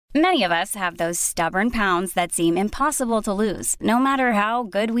Many of us have those stubborn pounds that seem impossible to lose, no matter how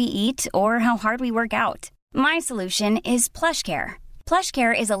good we eat or how hard we work out. My solution is PlushCare.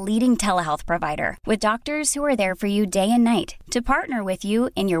 PlushCare is a leading telehealth provider with doctors who are there for you day and night to partner with you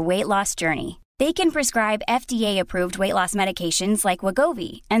in your weight loss journey. They can prescribe FDA-approved weight loss medications like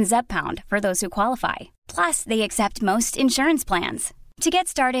Wegovy and Zepbound for those who qualify. Plus, they accept most insurance plans. To get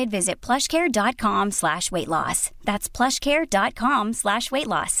started, visit plushcare.com/weightloss. That's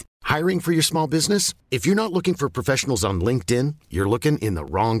plushcare.com/weightloss. Hiring for your small business? If you're not looking for professionals on LinkedIn, you're looking in the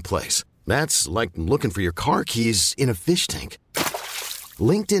wrong place. That's like looking for your car keys in a fish tank.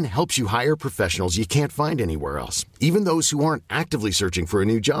 LinkedIn helps you hire professionals you can't find anywhere else, even those who aren't actively searching for a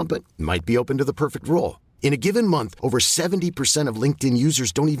new job but might be open to the perfect role. In a given month, over 70% of LinkedIn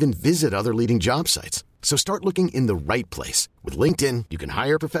users don't even visit other leading job sites. So start looking in the right place. With LinkedIn, you can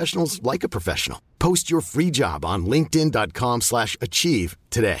hire professionals like a professional. Post your free job on linkedin.com/achieve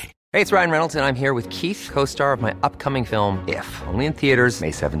today. Hey, it's Ryan Reynolds, and I'm here with Keith, co-star of my upcoming film, If, only in theaters May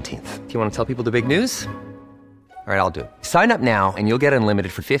 17th. Do you want to tell people the big news? All right, I'll do it. Sign up now and you'll get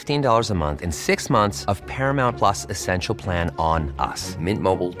unlimited for $15 a month and 6 months of Paramount Plus Essential Plan on us.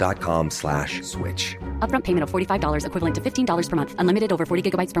 Mintmobile.com/switch. Upfront payment of $45 equivalent to $15 per month. Unlimited over 40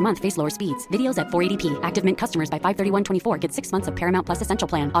 gigabytes per month. Face lower speeds. Videos at 480p. Active Mint customers by 531.24 get 6 months of Paramount Plus Essential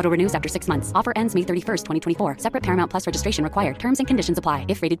Plan. Auto renews after 6 months. Offer ends May 31st, 2024. Separate Paramount Plus registration required. Terms and conditions apply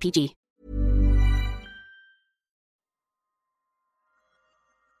if rated PG.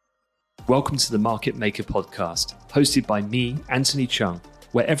 Welcome to the Market Maker podcast, hosted by me, Anthony Chung,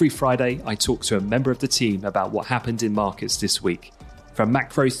 where every Friday I talk to a member of the team about what happened in markets this week. From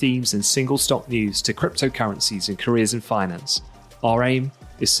macro themes and single stock news to cryptocurrencies and careers in finance, our aim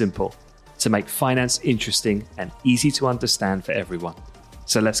is simple: to make finance interesting and easy to understand for everyone.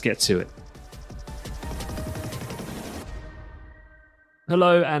 So let's get to it.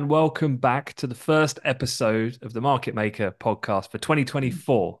 Hello and welcome back to the first episode of the Market Maker podcast for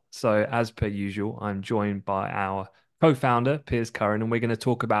 2024. So as per usual, I'm joined by our co-founder, Piers Curran, and we're going to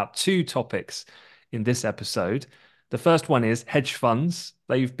talk about two topics in this episode. The first one is hedge funds.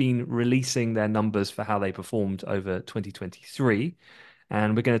 They've been releasing their numbers for how they performed over 2023.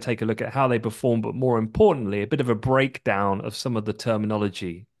 And we're going to take a look at how they performed, but more importantly, a bit of a breakdown of some of the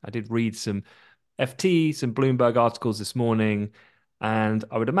terminology. I did read some FT, some Bloomberg articles this morning, and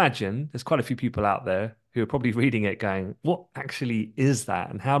I would imagine there's quite a few people out there who are probably reading it going, what actually is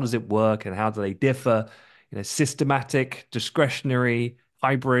that? And how does it work? And how do they differ? Systematic, discretionary,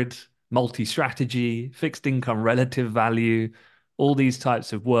 hybrid, multi-strategy, fixed income, relative value, all these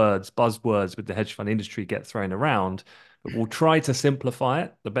types of words, buzzwords with the hedge fund industry get thrown around. But we'll try to simplify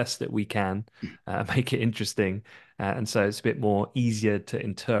it the best that we can, make it interesting. And so it's a bit more easier to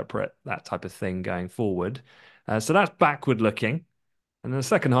interpret that type of thing going forward. So that's backward looking. And in the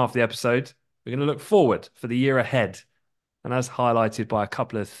second half of the episode, we're going to look forward for the year ahead. And as highlighted by a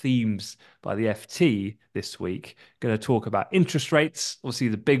couple of themes by the FT this week, going to talk about interest rates, obviously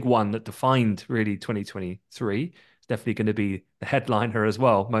the big one that defined really 2023. It's definitely going to be the headliner as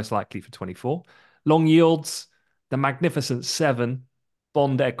well, most likely for 24. Long yields, the Magnificent Seven,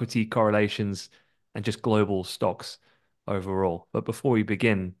 bond equity correlations, and just global stocks overall. But before we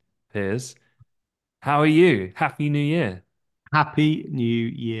begin, Piers, how are you? Happy New Year. Happy New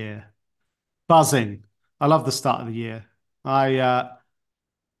Year. Buzzing. I love the start of the year.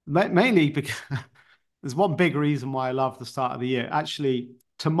 Mainly because there's one big reason why I love the start of the year. Actually,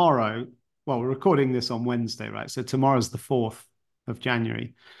 tomorrow, well, we're recording this on Wednesday, right? So tomorrow's the 4th of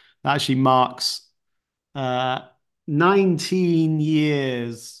January. That actually marks 19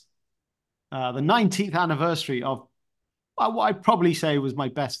 years, the 19th anniversary of what I'd probably say was my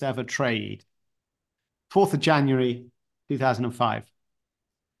best ever trade. 4th of January, 2005.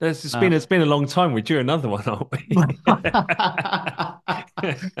 It's been a long time. We're due another one, aren't we?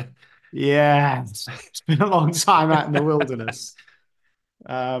 Yeah, it's been a long time out in the wilderness.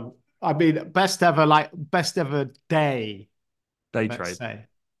 I mean, best ever day trade. say.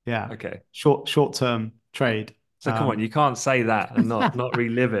 Yeah. Okay. Short-term trade. So come on, you can't say that and not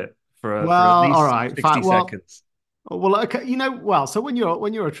relive it for at least all right. 60 seconds. Well, okay, so when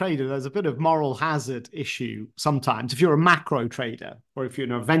you're a trader, there's a bit of moral hazard issue sometimes. If you're a macro trader, or if you're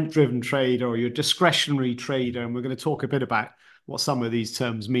an event-driven trader, or you're a discretionary trader, and we're going to talk a bit about what some of these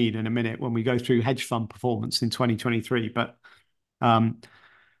terms mean in a minute when we go through hedge fund performance in 2023. But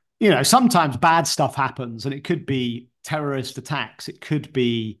sometimes bad stuff happens, and it could be terrorist attacks, it could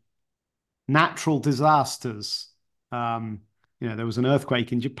be natural disasters. There was an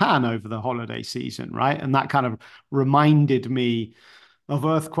earthquake in Japan over the holiday season, right? And that kind of reminded me of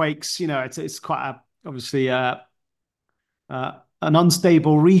earthquakes. It's quite obviously a an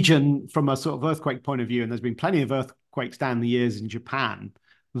unstable region from a sort of earthquake point of view, and there's been plenty of earthquakes down the years in Japan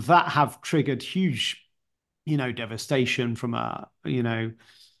that have triggered huge, devastation from a,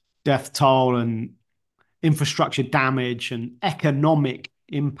 death toll and infrastructure damage and economic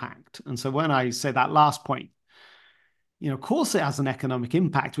impact. And so when I say that last point, of course it has an economic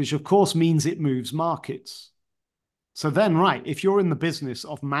impact, which of course means it moves markets. So then, right, if you're in the business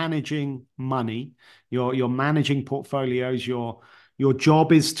of managing money, you're managing portfolios, your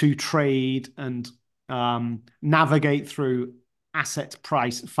job is to trade and navigate through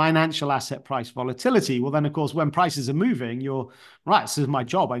financial asset price volatility. Well, then, of course, when prices are moving, you're right. This is my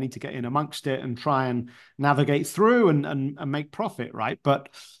job. I need to get in amongst it and try and navigate through and make profit, right? But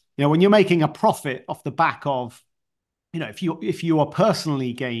when you're making a profit off the back of if you are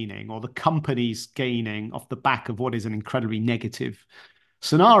personally gaining or the company's gaining off the back of what is an incredibly negative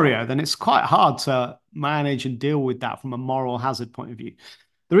scenario, then it's quite hard to manage and deal with that from a moral hazard point of view.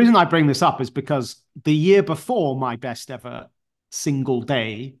 The reason I bring this up is because the year before my best ever single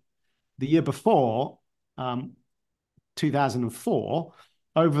day, the year before, 2004,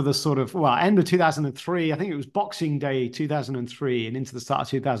 over the sort of, end of 2003, I think it was Boxing Day 2003 and into the start of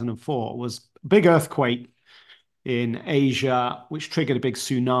 2004, was a big earthquake in Asia, which triggered a big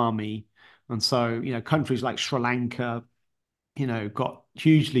tsunami. And so, countries like Sri Lanka, got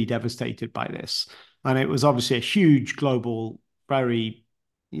hugely devastated by this. And it was obviously a huge global, very,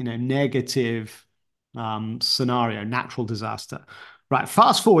 negative scenario, natural disaster. Right,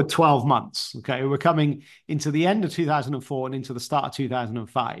 fast forward 12 months. Okay, we're coming into the end of 2004 and into the start of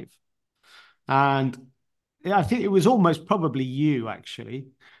 2005. And I think it was almost probably you, actually,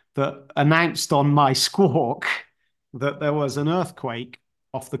 that announced on my squawk that there was an earthquake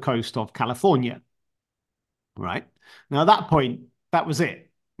off the coast of California. Right. Now, at that point, that was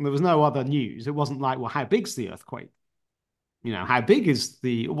it. There was no other news. It wasn't like, well, how big's the earthquake? How big is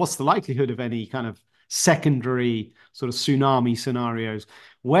what's the likelihood of any kind of secondary sort of tsunami scenarios?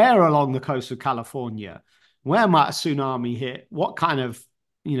 Where along the coast of California? Where might a tsunami hit? What kind of,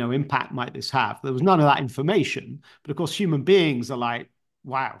 impact might this have? There was none of that information. But of course, human beings are like,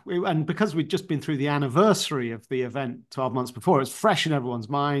 wow. And because we'd just been through the anniversary of the event 12 months before, it was fresh in everyone's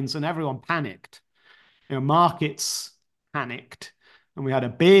minds and everyone panicked. Markets panicked and we had a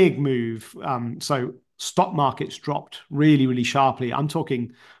big move. So stock markets dropped really, really sharply. I'm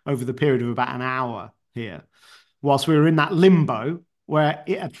talking over the period of about an hour here, whilst we were in that limbo where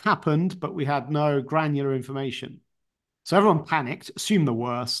it had happened, but we had no granular information. So everyone panicked, assumed the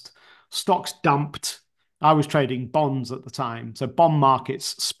worst. Stocks dumped. I was trading bonds at the time. So bond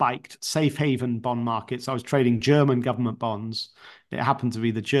markets spiked, safe haven bond markets. I was trading German government bonds. It happened to be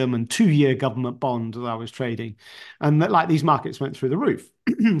the German 2-year government bond that I was trading. And these markets went through the roof.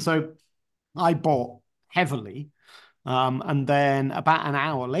 So I bought heavily. And then about an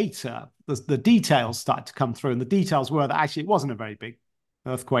hour later, the details started to come through. And the details were that actually it wasn't a very big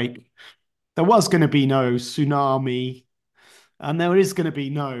earthquake. There was going to be no tsunami. And there is going to be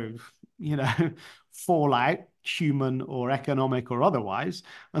no, fallout, human or economic or otherwise.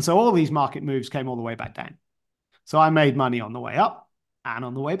 And so all these market moves came all the way back down. So I made money on the way up and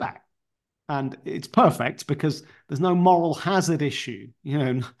on the way back. And it's perfect because there's no moral hazard issue.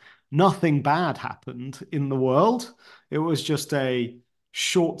 Nothing bad happened in the world. It was just a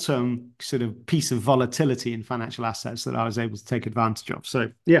short-term sort of piece of volatility in financial assets that I was able to take advantage of.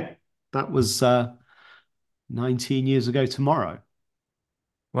 So yeah, that was 19 years ago tomorrow.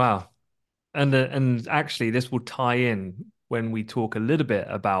 Wow. And actually, this will tie in when we talk a little bit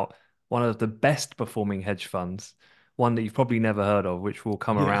about one of the best performing hedge funds, one that you've probably never heard of, which we'll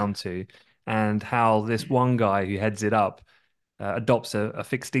come around to, and how this one guy who heads it up adopts a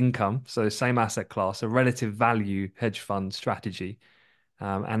fixed income, so same asset class, a relative value hedge fund strategy.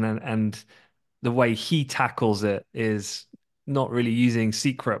 And the way he tackles it is not really using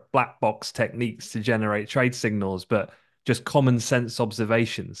secret black box techniques to generate trade signals, but just common sense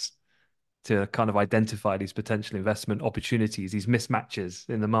observations to kind of identify these potential investment opportunities, these mismatches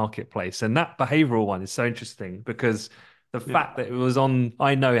in the marketplace. And that behavioral one is so interesting because the fact that it was on,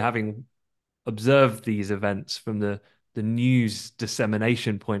 I know, having observed these events from the news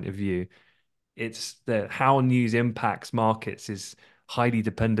dissemination point of view, it's that how news impacts markets is highly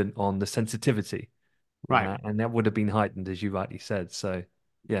dependent on the sensitivity. Right. And that would have been heightened, as you rightly said. So,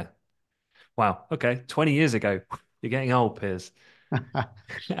 yeah. Wow. Okay. 20 years ago. You're getting old, Piers.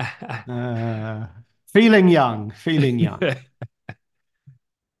 Feeling young.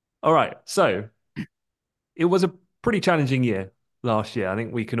 All right. So it was a pretty challenging year last year. I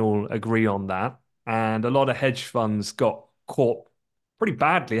think we can all agree on that. And a lot of hedge funds got caught pretty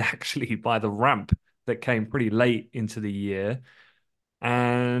badly, actually, by the ramp that came pretty late into the year.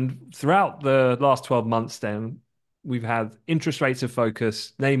 And throughout the last 12 months, then we've had interest rates of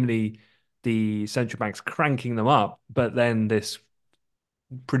focus, namely the central banks cranking them up, but then this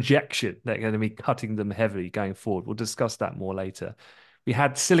projection they're going to be cutting them heavily going forward. We'll discuss that more later. We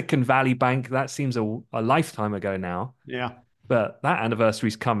had Silicon Valley Bank. That seems a lifetime ago now. Yeah. But that anniversary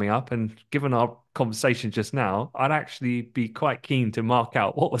is coming up. And given our conversation just now, I'd actually be quite keen to mark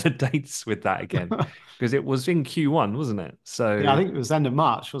out what were the dates with that again, because it was in Q1, wasn't it? So Yeah, I think it was end of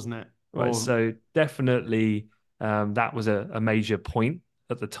March, wasn't it? right. So definitely that was a major point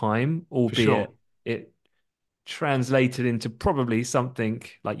at the time, For sure. albeit it translated into probably something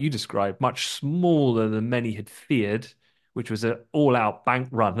like you described, much smaller than many had feared, which was an all-out bank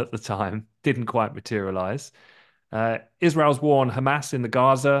run at the time. Didn't quite materialize. Israel's war on Hamas in the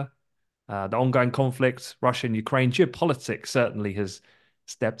Gaza, the ongoing conflict, Russia and Ukraine, geopolitics certainly has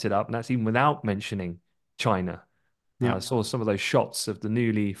stepped it up, and that's even without mentioning China. Yeah. I saw some of those shots of the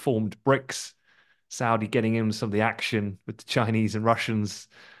newly formed BRICS, Saudi getting in some of the action with the Chinese and Russians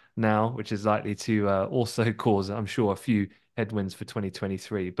now, which is likely to also cause, I'm sure, a few headwinds for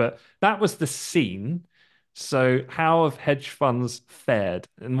 2023. But that was the scene. So how have hedge funds fared?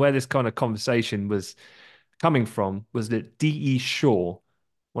 And where this kind of conversation was coming from was that DE Shaw,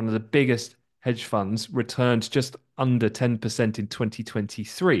 one of the biggest hedge funds, returned just under 10% in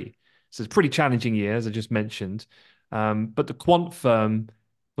 2023. So it's a pretty challenging year, as I just mentioned. But the quant firm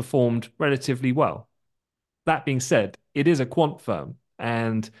performed relatively well. That being said, it is a quant firm,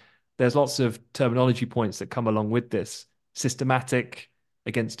 and there's lots of terminology points that come along with this. Systematic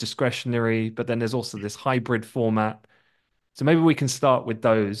against discretionary, but then there's also this hybrid format. So maybe we can start with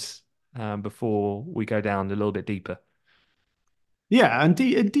those before we go down a little bit deeper. Yeah, and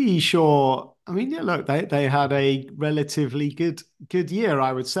D Shaw, I mean, yeah, look, they had a relatively good year,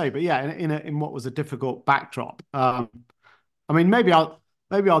 I would say. But yeah, in what was a difficult backdrop. I mean, maybe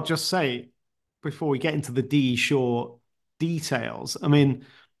I'll just say before we get into the D Shaw details. I mean,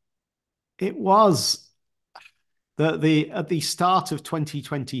 it was at the start of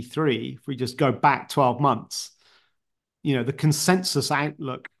 2023, if we just go back 12 months, the consensus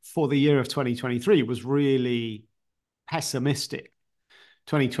outlook for the year of 2023 was really pessimistic.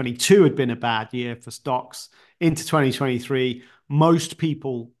 2022 had been a bad year for stocks. Into 2023, most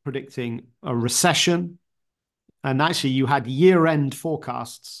people predicting a recession. And actually, you had year-end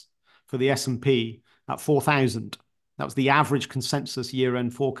forecasts for the S&P at 4,000. That was the average consensus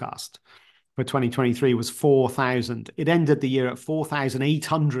year-end forecast for 2023 was 4,000. It ended the year at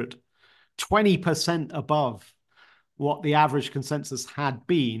 4,800, 20% above what the average consensus had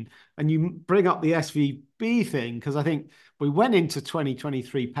been. And you bring up the SVB thing, because I think we went into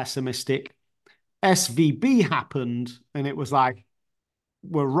 2023 pessimistic. SVB happened, and it was like,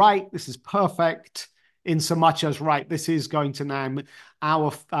 we're right, this is perfect, in so much as, right, this is going to now,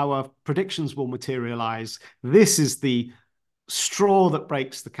 our predictions will materialize. This is the straw that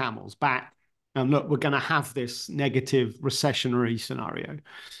breaks the camel's back. And look, we're going to have this negative recessionary scenario.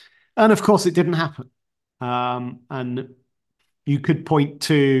 And of course, it didn't happen. And you could point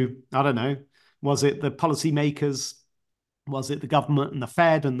to, I don't know, was it the policymakers? Was it the government and the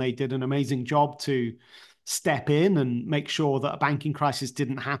Fed? And they did an amazing job to step in and make sure that a banking crisis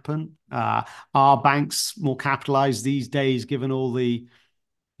didn't happen. Are banks more capitalized these days, given all the,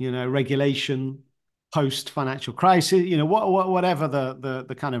 regulation post financial crisis? Whatever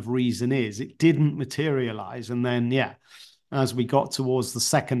the kind of reason is, it didn't materialize. And then, yeah, as we got towards the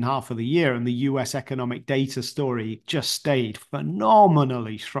second half of the year, and the US economic data story just stayed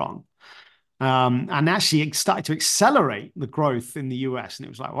phenomenally strong. And actually it started to accelerate the growth in the US. And it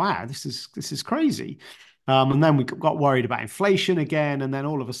was like, wow, this is crazy. And then we got worried about inflation again. And then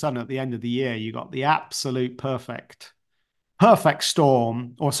all of a sudden at the end of the year, you got the absolute perfect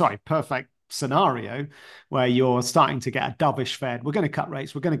storm, or sorry, perfect scenario where you're starting to get a dovish Fed. We're going to cut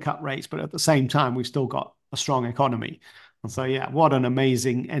rates. But at the same time, we've still got a strong economy. And so, yeah, what an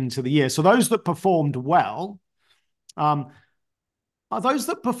amazing end to the year. So those that performed well, I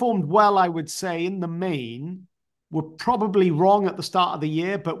would say in the main were probably wrong at the start of the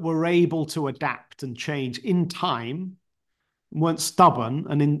year, but were able to adapt and change in time, weren't stubborn,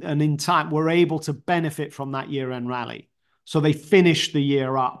 and in time were able to benefit from that year-end rally. So they finished the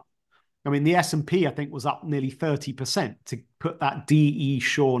year up. I mean, the S&P, I think, was up nearly 30%. To put that DE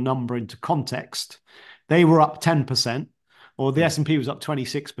Shaw number into context, they were up 10%, or the S&P was up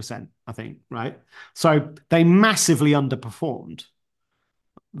 26%, I think, right? So they massively underperformed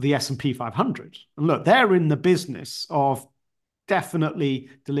the S&P 500. And look, they're in the business of definitely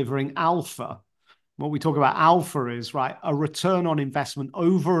delivering alpha. What we talk about alpha is, right, a return on investment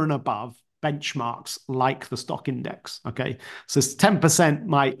over and above benchmarks like the stock index. Okay, so 10%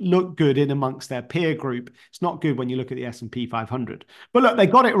 might look good in amongst their peer group. It's not good when you look at the S&P 500. But look, they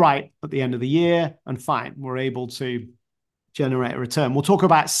got it right at the end of the year, and fine, we're able to generate a return. We'll talk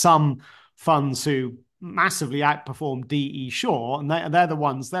about some funds who massively outperform DE Shaw, and they're the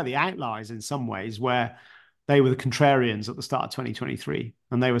ones, they're the outliers in some ways, where they were the contrarians at the start of 2023,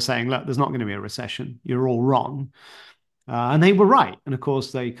 and they were saying, look, there's not going to be a recession. You're all wrong. And they were right. And of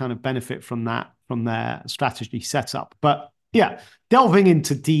course, they kind of benefit from that, from their strategy setup. But yeah, delving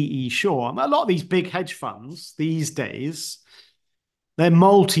into DE Shaw, a lot of these big hedge funds these days, they're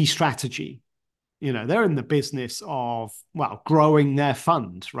multi-strategy. You know, they're in the business of, well, growing their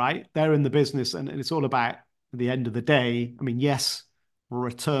fund, right? They're in the business, and it's all about, at the end of the day, I mean, yes,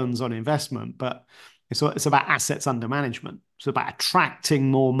 returns on investment, but it's about assets under management. It's about attracting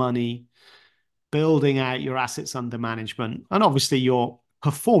more money, building out your assets under management. And obviously your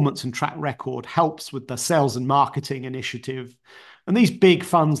performance and track record helps with the sales and marketing initiative. And these big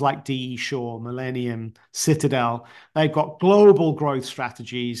funds like DE Shaw, Millennium, Citadel, they've got global growth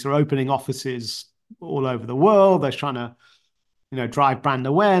strategies. They're opening offices all over the world. They're trying to, drive brand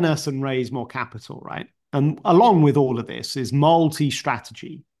awareness and raise more capital, right? And along with all of this is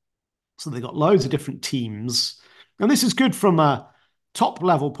multi-strategy. So they've got loads of different teams. And this is good from a top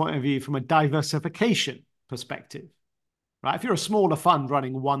level point of view, from a diversification perspective, right? If you're a smaller fund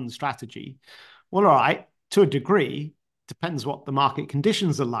running one strategy, well, all right, to a degree, depends what the market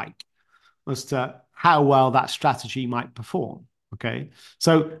conditions are like as to how well that strategy might perform. Okay.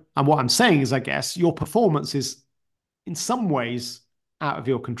 So, and what I'm saying is, I guess your performance is in some ways out of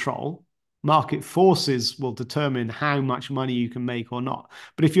your control. Market forces will determine how much money you can make or not.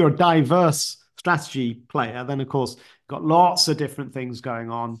 But if you're a diverse strategy player, then of course, you've got lots of different things going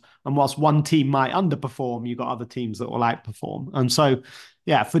on. And whilst one team might underperform, you've got other teams that will outperform. And so,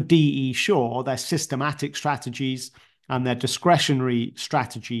 yeah, for DE Shaw, their systematic strategies and their discretionary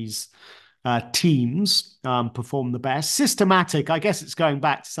strategies teams perform the best. Systematic, I guess it's going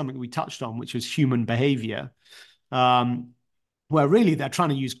back to something we touched on, which was human behavior, where really they're trying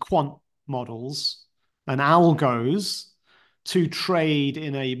to use quant models and algos to trade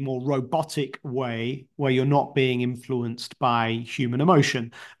in a more robotic way where you're not being influenced by human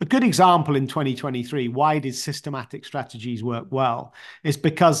emotion. A good example in 2023, why did systematic strategies work well? Is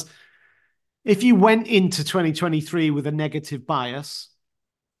because if you went into 2023 with a negative bias,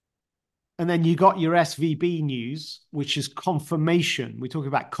 and then you got your SVB news, which is confirmation. We talk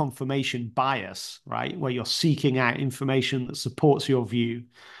about confirmation bias, right? Where you're seeking out information that supports your view.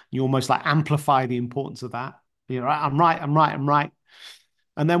 You almost like amplify the importance of that. You're right, I'm right, I'm right, I'm right.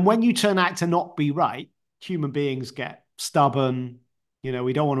 And then when you turn out to not be right, human beings get stubborn. We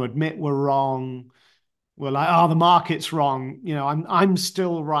don't want to admit we're wrong. We're like, oh, the market's wrong. I'm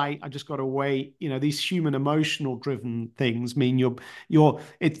still right. I just got to wait. These human emotional driven things mean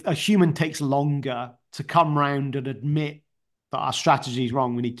a human takes longer to come round and admit that our strategy is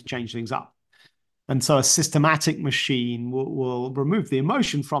wrong. We need to change things up. And so a systematic machine will remove the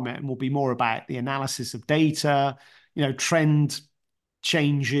emotion from it and will be more about the analysis of data, trend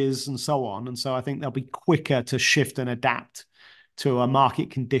changes and so on. And so I think they'll be quicker to shift and adapt to a market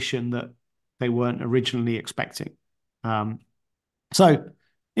condition that they weren't originally expecting. So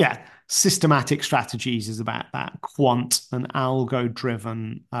yeah, systematic strategies is about that quant and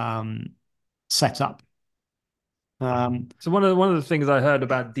algo-driven setup. So one of the things I heard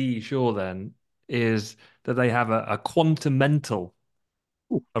about DE Shaw then is that they have a quantamental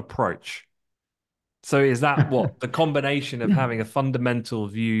approach. So is that what the combination of having a fundamental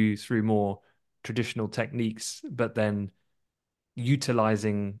view through more traditional techniques, but then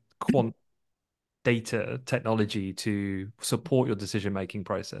utilizing quant data technology to support your decision-making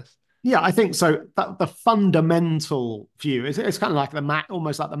process? Yeah, I think so. The fundamental view is it's kind of like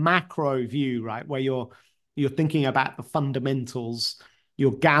almost like the macro view, right? Where you're thinking about the fundamentals,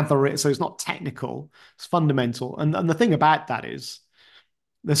 you'll gather it. So it's not technical, it's fundamental. And the thing about that is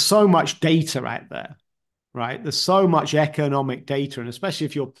there's so much data out there, right? There's so much economic data, and especially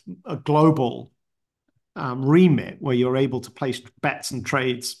if you're a global remit where you're able to place bets and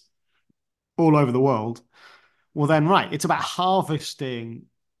trades all over the world, well then, right, it's about harvesting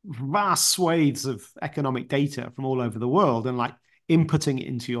vast swathes of economic data from all over the world and like inputting it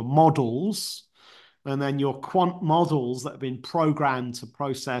into your models, and then your quant models that have been programmed to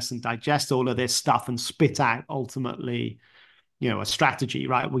process and digest all of this stuff and spit out ultimately, a strategy,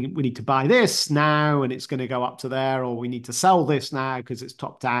 right? We need to buy this now and it's going to go up to there, or we need to sell this now because it's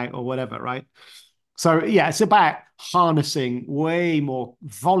topped out or whatever, right? So yeah, it's about harnessing way more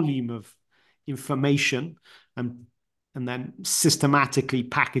volume of information and and then systematically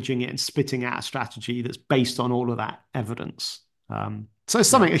packaging it and spitting out a strategy that's based on all of that evidence. So it's Yeah.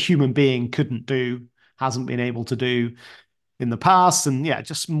 something a human being couldn't do, hasn't been able to do in the past, and yeah,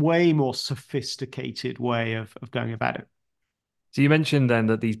 just way more sophisticated way of going about it. So you mentioned then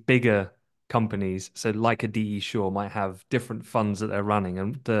that these bigger companies, so like a DE Shaw, might have different funds that they're running,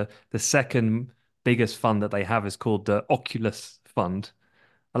 and the second biggest fund that they have is called the Oculus Fund.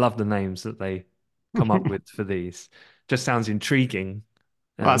 I love the names that they come up with for these. Just sounds intriguing,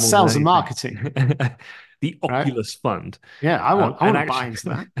 Well, more than sales and anything. marketing, The right? Oculus Fund. Yeah, I want I And want to buy actually, into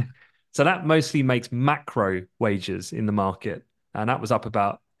that. so that mostly makes macro wagers in the market, and that was up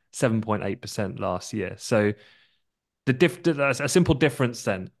about 7.8% last year. So a simple difference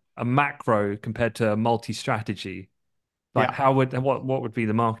then, a macro compared to a multi-strategy, like Yeah. how would what would be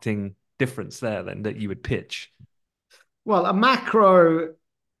the marketing difference there then that you would pitch? Well, a macro,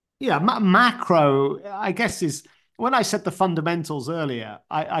 yeah, macro, I guess is when I said the fundamentals earlier,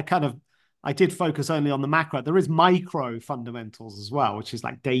 I kind of I did focus only on the macro. There is micro fundamentals as well, which is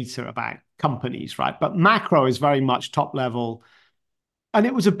like data about companies, right? But macro is very much top level. And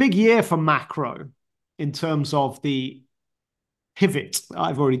it was a big year for macro in terms of the pivot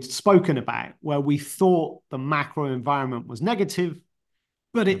I've already spoken about, where we thought the macro environment was negative,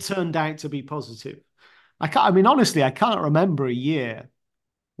 but it turned out to be positive. I mean, honestly, I can't remember a year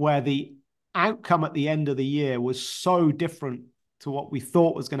where the outcome at the end of the year was so different to what we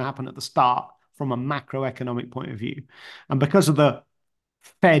thought was going to happen at the start from a macroeconomic point of view. And because of the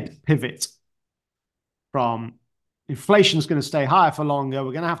Fed pivot from inflation is going to stay higher for longer,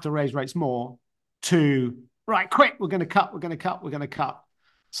 we're going to have to raise rates more, to right, quick, we're going to cut, we're going to cut, we're going to cut.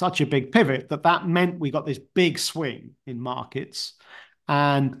 Such a big pivot that meant we got this big swing in markets.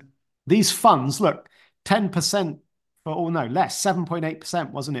 And these funds, look, 10% for, oh no, less,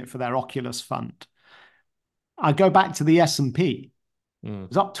 7.8%, wasn't it, for their Oculus fund? I go back to the S&P, it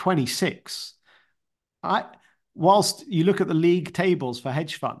was up 26. I whilst you look at the league tables for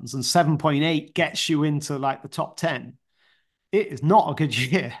hedge funds and 7.8 gets you into like the top 10, it is not a good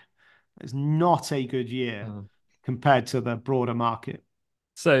year. It's not a good year Mm. compared to the broader market.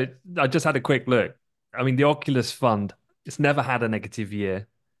 So I just had a quick look. I mean, the Oculus Fund, it's never had a negative year.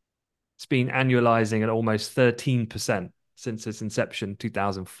 It's been annualizing at almost 13% since its inception,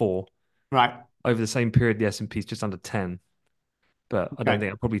 2004. Right. Over the same period, the S&P is just under 10. But I don't Okay.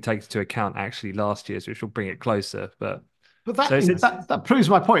 think it probably takes into account actually last year's, which will bring it closer. But But so it's that proves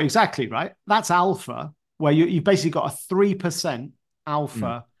my point exactly, right? That's alpha, where you've basically got a 3% mm,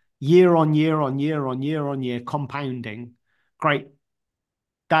 alpha year on year on year on year on year compounding. Great.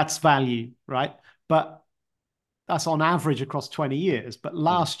 That's value, right? But that's on average across 20 years. But mm.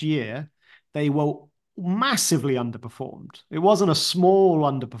 last year, they were massively underperformed. It wasn't a small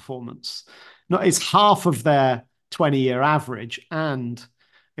underperformance. No, it's half of their 20-year average, and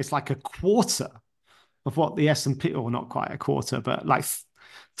it's like a quarter of what the S&P, or not quite a quarter, but like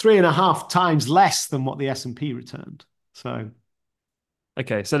 3.5 times less than what the S&P returned. So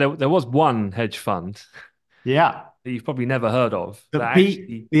Okay, so there was one hedge fund yeah, that you've probably never heard of that that beat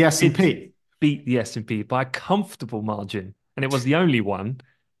actually the did S&P. beat the S&P by a comfortable margin, and it was the only one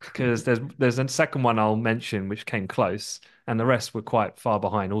because there's a second one I'll mention which came close, and the rest were quite far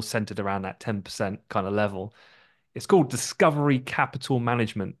behind, all centered around that 10% kind of level. It's called Discovery Capital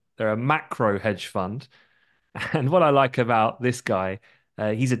Management. They're a macro hedge fund, and what I like about this guy,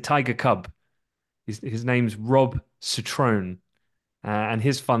 he's a Tiger Cub. His name's Rob Citrone, and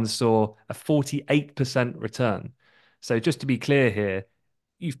his fund saw a 48% return. So just to be clear here,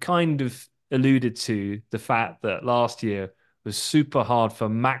 you've kind of alluded to the fact that last year was super hard for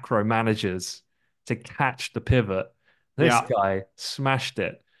macro managers to catch the pivot. This Yeah, guy smashed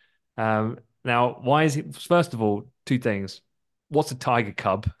it. Now, why is he? First of all, two things. What's a tiger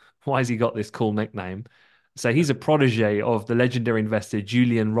cub? Why has he got this cool nickname? So he's a protege of the legendary investor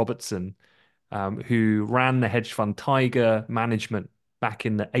Julian Robertson, who ran the hedge fund Tiger Management back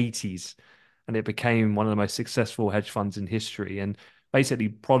in the 80s. And it became one of the most successful hedge funds in history. And basically,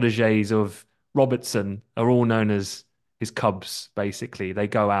 proteges of Robertson are all known as his cubs, basically. They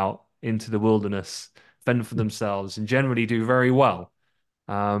go out into the wilderness, fend for themselves, and generally do very well.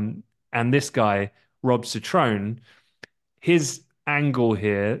 And this guy, Rob Citrone, his angle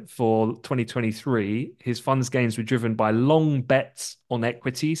here for 2023, his funds gains were driven by long bets on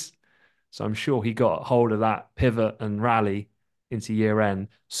equities. So I'm sure he got hold of that pivot and rally into year end.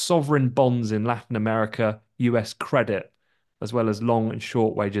 Sovereign bonds in Latin America, US credit, as well as long and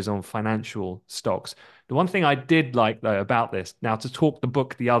short wages on financial stocks. The one thing I did like, though, about this, now to talk the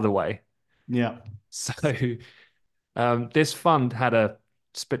book the other way. yeah. So this fund had a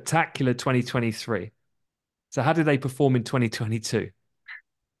spectacular 2023. So how did they perform in 2022?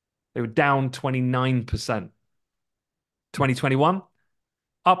 They were down 29%. 2021,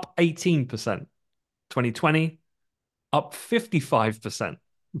 up 18%. 2020, up 55%.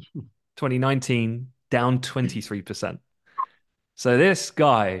 2019, down 23%. So this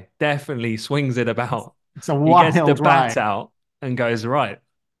guy definitely swings it about. It's a He gets the wild bat ride. out and goes, right,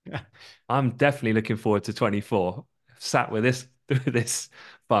 I'm definitely looking forward to 24. Sat with this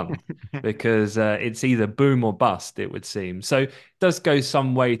fund because it's either boom or bust, it would seem. So it does go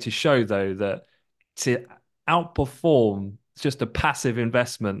some way to show, though, that to outperform just a passive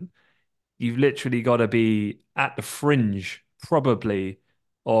investment, you've literally got to be at the fringe, probably,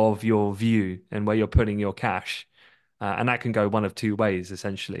 of your view and where you're putting your cash. And that can go one of two ways,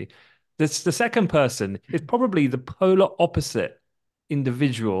 essentially. The second person is probably the polar opposite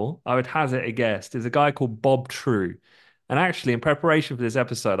individual, I would hazard a guess, is a guy called Bob True. And actually, in preparation for this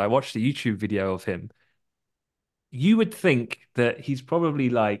episode, I watched a YouTube video of him. You would think that he's probably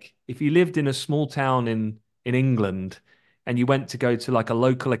like, if you lived in a small town in England and you went to go to like a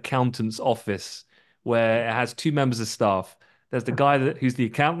local accountant's office where it has two members of staff. There's the guy who's the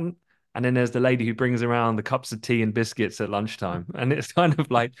accountant, and then there's the lady who brings around the cups of tea and biscuits at lunchtime. And it's kind of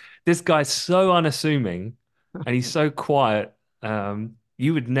like this guy's so unassuming and he's so quiet.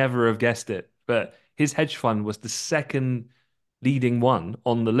 You would never have guessed it, but his hedge fund was the second leading one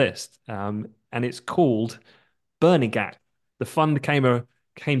on the list, and it's called Bernigach. The fund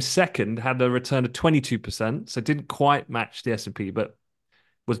came second, had a return of 22%, so didn't quite match the S&P, but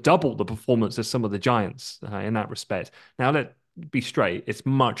was double the performance of some of the giants in that respect. Now, let's be straight, it's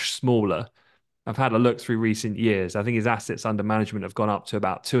much smaller. I've had a look through recent years. I think his assets under management have gone up to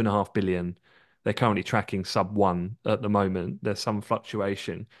about 2.5 billion. They're currently tracking sub one at the moment. There's some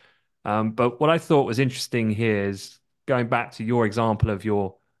fluctuation. But what I thought was interesting here is going back to your example of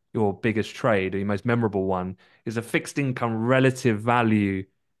your biggest trade or your most memorable one is a fixed income relative value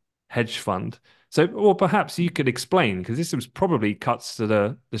hedge fund. So, or perhaps you could explain, because this was probably cuts to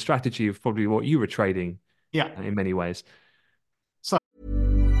the strategy of probably what you were trading in many ways. So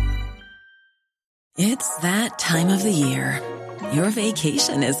it's that time of the year. Your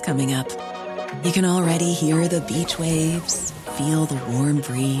vacation is coming up. You can already hear the beach waves, feel the warm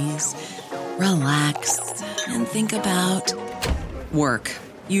breeze, relax, and think about work.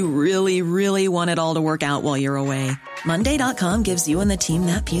 You really, really want it all to work out while you're away. Monday.com gives you and the team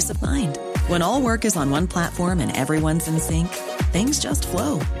that peace of mind. When all work is on one platform and everyone's in sync, things just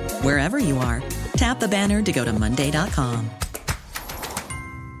flow. Wherever you are, tap the banner to go to Monday.com.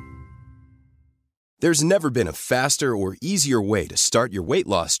 There's never been a faster or easier way to start your weight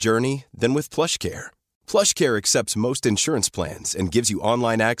loss journey than with PlushCare. PlushCare accepts most insurance plans and gives you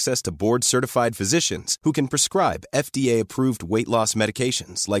online access to board-certified physicians who can prescribe FDA-approved weight loss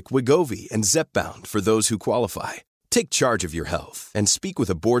medications like Wegovy and Zepbound for those who qualify. Take charge of your health and speak with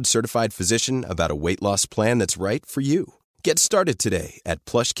a board-certified physician about a weight loss plan that's right for you. Get started today at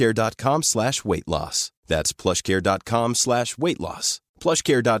plushcare.com/weight loss. That's plushcare.com/weight loss.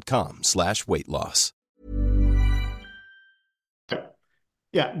 plushcare.com/weight loss.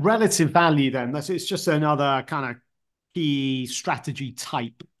 Yeah, relative value then. It's just another kind of key strategy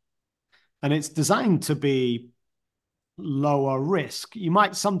type. And it's designed to be lower risk. You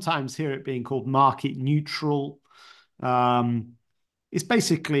might sometimes hear it being called market neutral. It's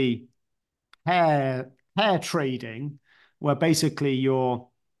basically pair trading, where basically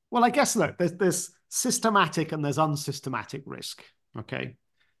I guess, look, there's systematic and there's unsystematic risk. Okay.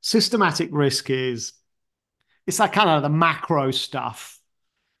 Systematic risk it's like kind of the macro stuff,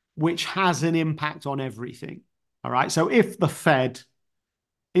 which has an impact on everything. All right. So if the Fed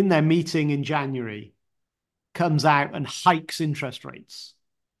in their meeting in January comes out and hikes interest rates,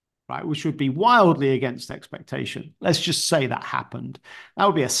 right, which would be wildly against expectation, let's just say that happened, that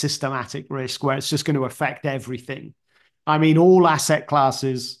would be a systematic risk where it's just going to affect everything. I mean, all asset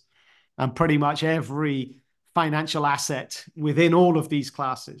classes and pretty much every financial asset within all of these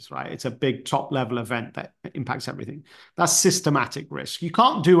classes, right? It's a big top level event that impacts everything. That's systematic risk. You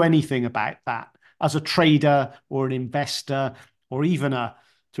can't do anything about that as a trader or an investor, or even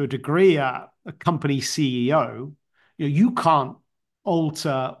to a degree, a company CEO. You can't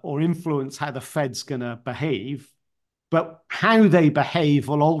alter or influence how the Fed's going to behave, but how they behave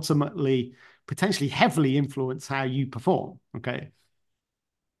will ultimately potentially heavily influence how you perform. Okay.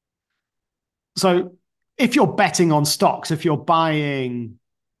 So if you're betting on stocks, if you're buying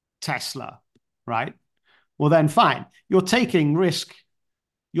Tesla, right? Well, then fine. You're taking risk.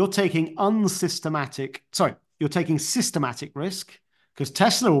 You're taking systematic risk because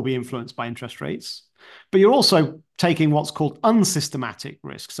Tesla will be influenced by interest rates. But you're also taking what's called unsystematic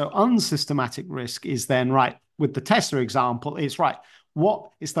risk. So unsystematic risk is then, right, with the Tesla example, it's right,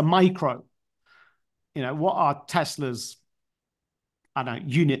 what is the micro? What are Tesla's, I don't know,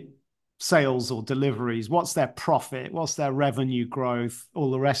 unit sales or deliveries? What's their profit? What's their revenue growth?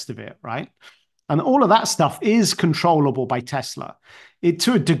 All the rest of it, right? And all of that stuff is controllable by Tesla.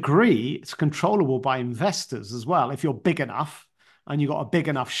 To a degree, it's controllable by investors as well. If you're big enough and you've got a big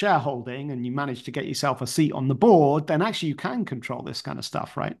enough shareholding and you manage to get yourself a seat on the board, then actually you can control this kind of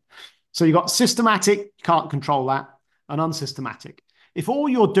stuff, right? So you've got systematic, you can't control that, and unsystematic. If all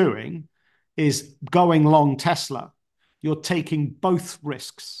you're doing is going long Tesla, you're taking both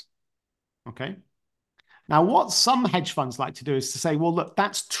risks, okay? Now, what some hedge funds like to do is to say, well, look,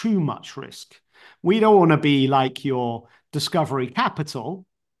 that's too much risk. We don't want to be like your Discovery Capital,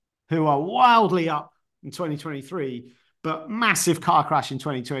 who are wildly up in 2023, but massive car crash in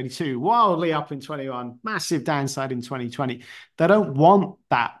 2022, wildly up in 21, massive downside in 2020. They don't want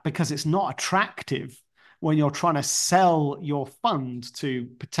that because it's not attractive when you're trying to sell your fund to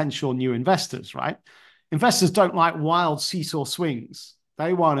potential new investors, right? Investors don't like wild seesaw swings.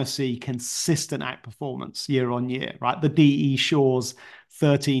 They want to see consistent outperformance year on year, right? The DE Shaw's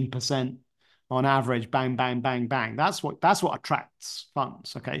 13% on average, bang, bang, bang, bang. That's what attracts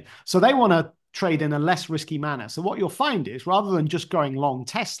funds, okay? So they want to trade in a less risky manner. So what you'll find is, rather than just going long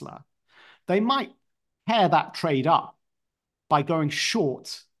Tesla, they might pair that trade up by going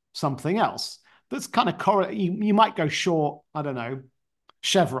short something else. That's kind of you might go short, I don't know,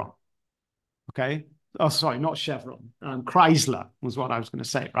 Chevron, okay? Oh, sorry, not Chevron. Chrysler was what I was going to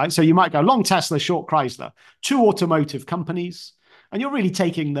say, right? So you might go long Tesla, short Chrysler, two automotive companies, and you're really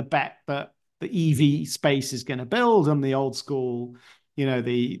taking the bet that the EV space is going to build, and the old school,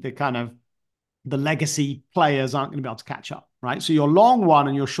 the kind of the legacy players aren't going to be able to catch up, right? So you're long one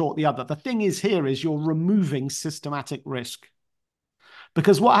and you're short the other. The thing is here is you're removing systematic risk.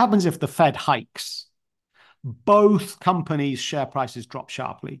 Because what happens if the Fed hikes? Both companies' share prices drop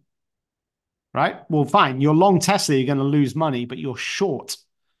sharply, right? Well, fine. You're long Tesla, you're going to lose money, but you're short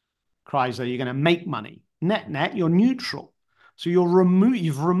Chrysler, you're going to make money. Net, you're neutral. So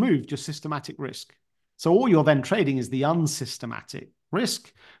you've removed your systematic risk. So all you're then trading is the unsystematic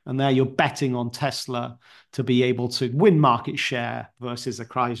risk. And there you're betting on Tesla to be able to win market share versus a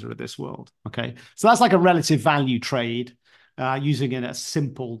Chrysler of this world. Okay. So that's like a relative value trade, using it as a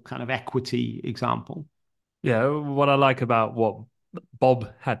simple kind of equity example. Yeah. What I like about what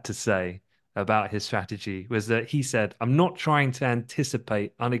Bob had to say about his strategy was that he said, I'm not trying to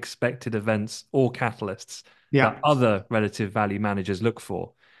anticipate unexpected events or catalysts that other relative value managers look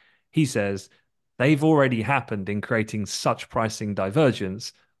for. He says, they've already happened in creating such pricing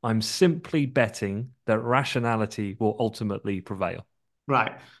divergence. I'm simply betting that rationality will ultimately prevail.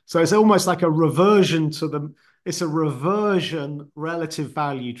 Right. So it's almost like a reversion to it's a reversion relative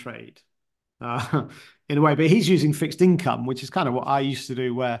value trade. In a way, but he's using fixed income, which is kind of what I used to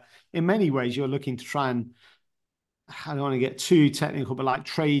do, where in many ways you're looking to try and, I don't want to get too technical, but like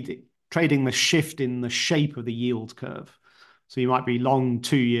trading the shift in the shape of the yield curve. So you might be long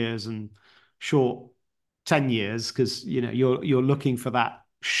 2 years and short 10 years because you're looking for that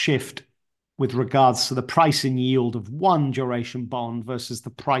shift with regards to the price and yield of one duration bond versus the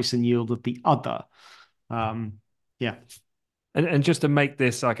price and yield of the other. Yeah. And just to make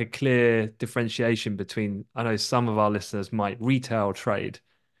this like a clear differentiation between, I know some of our listeners might retail trade,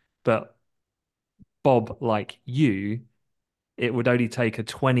 but Bob, like you, it would only take a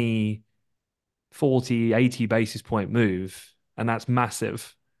 20, 40, 80 basis point move, and that's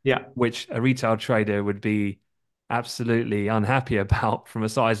massive. Yeah. Which a retail trader would be absolutely unhappy about from a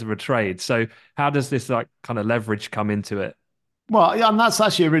size of a trade. So how does this like kind of leverage come into it? Well, yeah, and that's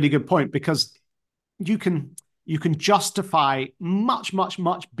actually a really good point because you can justify much, much,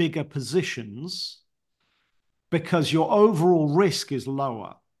 much bigger positions because your overall risk is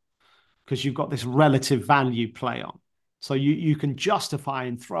lower because you've got this relative value play on. So you can justify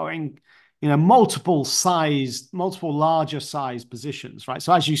in throwing, multiple larger size positions, right?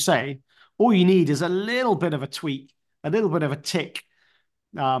 So as you say, all you need is a little bit of a tweak, a little bit of a tick.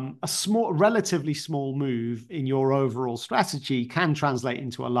 A relatively small move in your overall strategy can translate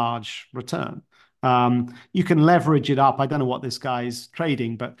into a large return. You can leverage it up. I don't know what this guy's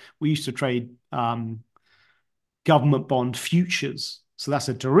trading, but we used to trade government bond futures. So that's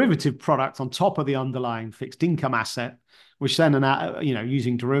a derivative product on top of the underlying fixed income asset, which then,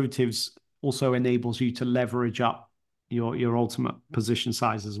 using derivatives also enables you to leverage up your ultimate position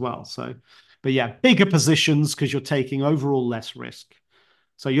size as well. So, but yeah, bigger positions because you're taking overall less risk.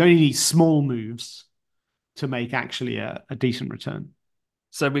 So you only need small moves to make actually a decent return.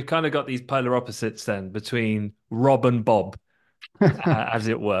 So we've kind of got these polar opposites then between Rob and Bob, as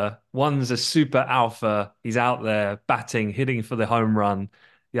it were. One's a super alpha. He's out there batting, hitting for the home run.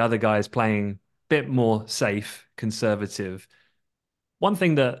 The other guy is playing a bit more safe, conservative. One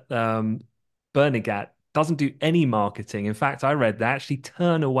thing that Bernigat doesn't do any marketing. In fact, I read they actually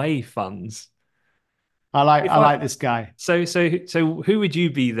turn away funds. I If I, like this guy. so who would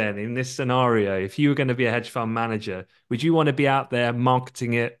you be then in this scenario? If you were going to be a hedge fund manager, would you want to be out there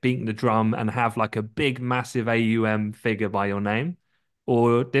marketing it, beating the drum, and have like a big, massive AUM figure by your name?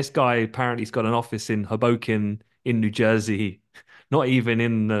 Or this guy apparently has got an office in Hoboken in New Jersey, not even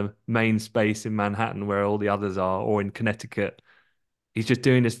in the main space in Manhattan where all the others are, or in Connecticut. He's just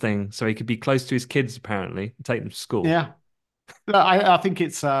doing this thing so he could be close to his kids apparently and take them to school. Yeah. I think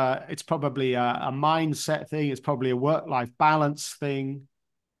it's probably a mindset thing. It's probably a work-life balance thing.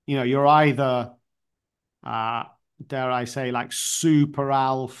 You're either uh, dare I say, like super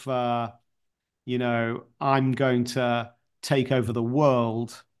alpha, I'm going to take over the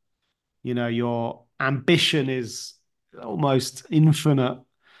world. Your ambition is almost infinite,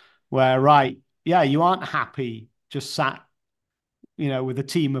 where, right, yeah, you aren't happy just sat, with a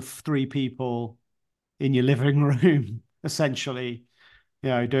team of three people in your living room, essentially,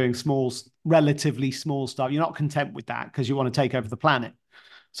 doing relatively small stuff. You're not content with that because you want to take over the planet.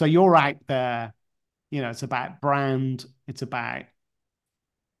 So you're out there, it's about brand, it's about,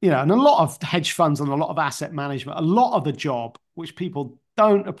 and a lot of hedge funds and a lot of asset management, a lot of the job, which people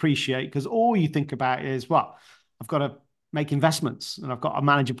don't appreciate because all you think about is, well, I've got to make investments and I've got to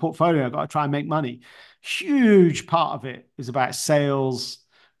manage a portfolio. I've got to try and make money. Huge part of it is about sales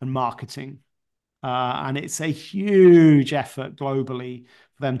and marketing. And it's a huge effort globally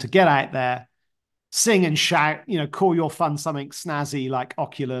for them to get out there, sing and shout, call your fund something snazzy like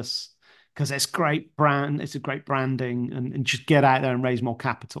Oculus, because it's great brand, it's a great branding, and just get out there and raise more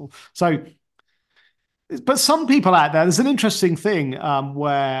capital. So, but some people out there, there's an interesting thing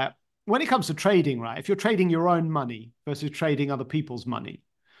where when it comes to trading, right, if you're trading your own money versus trading other people's money,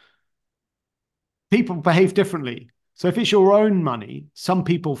 people behave differently. So if it's your own money, some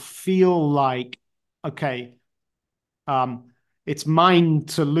people feel like, okay, it's mine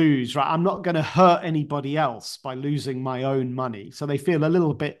to lose, right? I'm not going to hurt anybody else by losing my own money. So they feel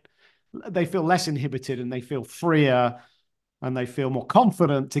they feel less inhibited and they feel freer and they feel more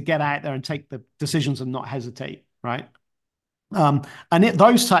confident to get out there and take the decisions and not hesitate, right?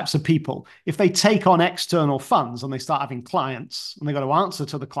 Those types of people, if they take on external funds and they start having clients and they got to answer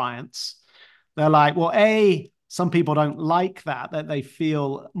to the clients, they're like, well, some people don't like that they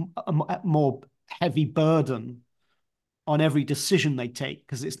feel a more heavy burden on every decision they take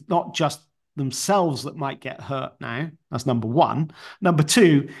because it's not just themselves that might get hurt now. That's number one. Number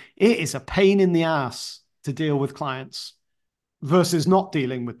two, it is a pain in the ass to deal with clients versus not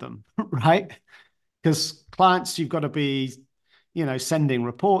dealing with them, right? Because clients, you've got to be, sending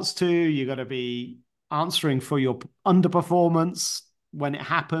reports to, you've got to be answering for your underperformance when it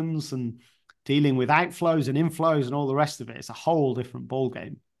happens and dealing with outflows and inflows and all the rest of it. It's a whole different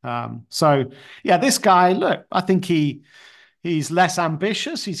ballgame. So yeah, this guy, look, I think he's less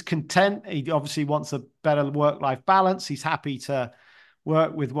ambitious. He's content. He obviously wants a better work-life balance. He's happy to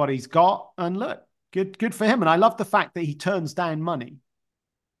work with what he's got. And look, good for him. And I love the fact that he turns down money.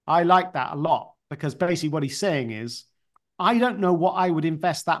 I like that a lot because basically what he's saying is, I don't know what I would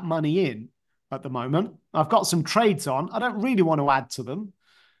invest that money in at the moment. I've got some trades on. I don't really want to add to them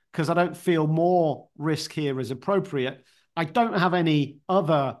because I don't feel more risk here is appropriate. I don't have any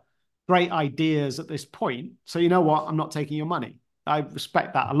other great ideas at this point. So you know what? I'm not taking your money. I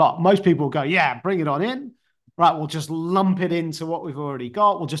respect that a lot. Most people go, yeah, bring it on in. Right, we'll just lump it into what we've already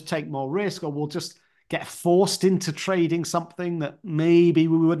got. We'll just take more risk, or we'll just get forced into trading something that maybe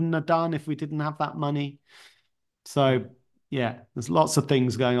we wouldn't have done if we didn't have that money. So yeah, there's lots of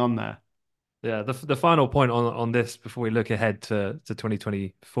things going on there. Yeah, the final point on this before we look ahead to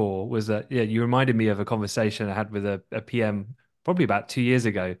 2024 was that, yeah, you reminded me of a conversation I had with a PM probably about 2 years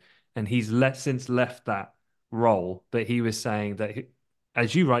ago, and he's since left that role, but he was saying that,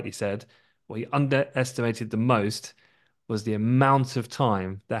 as you rightly said, what he underestimated the most was the amount of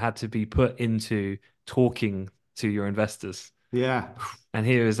time that had to be put into talking to your investors. Yeah. And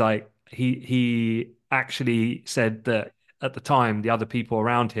he was like, he actually said that at the time, the other people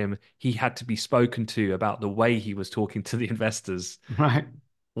around him, he had to be spoken to about the way he was talking to the investors. Right.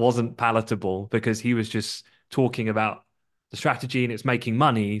 Wasn't palatable because he was just talking about the strategy and it's making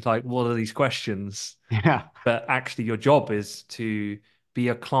money. Like, what are these questions? Yeah. But actually, your job is to be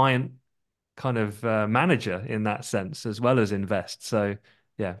a client kind of manager in that sense, as well as invest. So,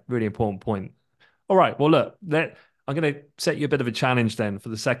 yeah, really important point. All right. Well, look, I'm going to set you a bit of a challenge then for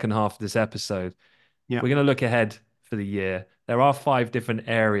the second half of this episode. Yeah. We're going to look ahead for the year. There are 5 different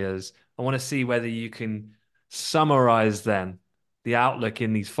areas. I want to see whether you can summarize then the outlook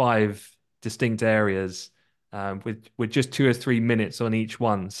in these 5 distinct areas with just 2 or 3 minutes on each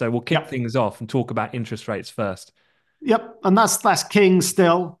one. So we'll kick things off and talk about interest rates first. Yep. And that's king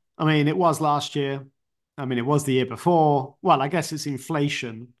still. I mean, it was last year. I mean, it was the year before. Well, I guess it's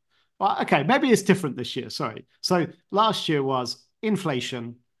inflation. Well, okay, maybe it's different this year. Sorry. So last year was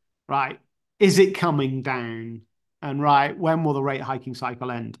inflation, right? Is it coming down? And right, when will the rate hiking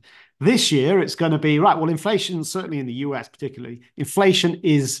cycle end? This year, it's going to be, right, well, inflation, certainly in the US particularly, inflation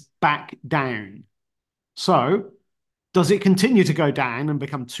is back down. So does it continue to go down and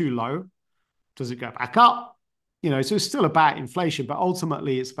become too low? Does it go back up? So it's still about inflation, but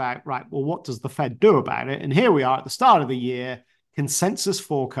ultimately it's about, right, well, what does the Fed do about it? And here we are at the start of the year, consensus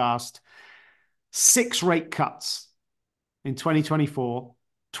forecast, 6 rate cuts in 2024,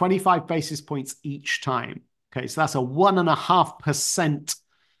 25 basis points each time. Okay, so that's a 1.5%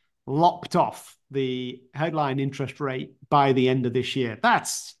 locked off the headline interest rate by the end of this year.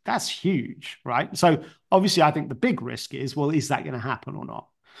 That's huge, right? So obviously, I think the big risk is, well, is that going to happen or not?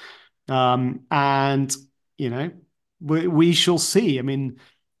 And we shall see. I mean,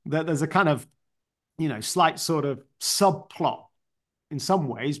 there's a kind of slight sort of subplot in some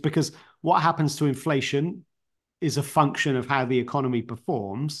ways, because what happens to inflation is a function of how the economy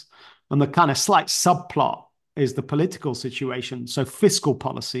performs, and the kind of slight subplot is the political situation. So fiscal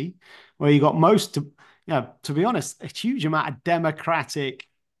policy, where you got to be honest, a huge amount of democratic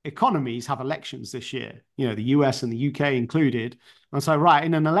economies have elections this year, the US and the UK included. And so, right,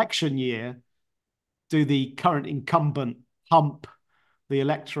 in an election year, do the current incumbent pump the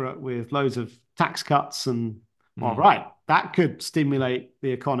electorate with loads of tax cuts and, well, right, that could stimulate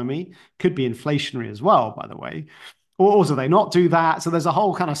the economy, could be inflationary as well, by the way. Or do they not do that? So there's a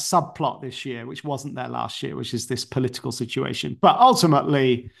whole kind of subplot this year, which wasn't there last year, which is this political situation. But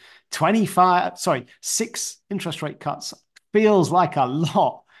ultimately, 6 interest rate cuts feels like a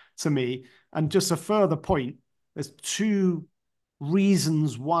lot to me. And just a further point, there's 2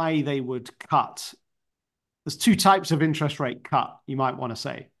 reasons why they would cut. There's 2 types of interest rate cut, you might want to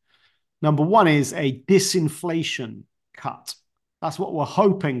say. Number one is a disinflation cut. That's what we're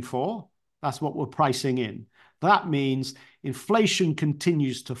hoping for. That's what we're pricing in. That means inflation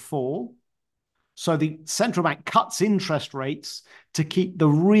continues to fall. So the central bank cuts interest rates to keep the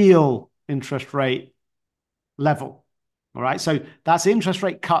real interest rate level. All right. So that's interest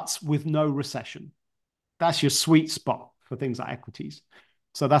rate cuts with no recession. That's your sweet spot for things like equities.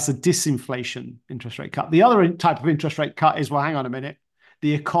 So that's a disinflation interest rate cut. The other type of interest rate cut is, well, hang on a minute,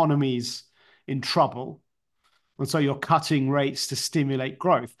 the economy's in trouble, and so you're cutting rates to stimulate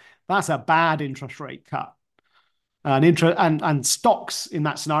growth. That's a bad interest rate cut. And stocks in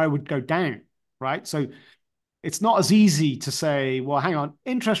that scenario would go down, right? So it's not as easy to say, well, hang on,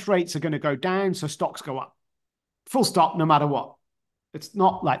 interest rates are going to go down, so stocks go up. Full stop, no matter what. It's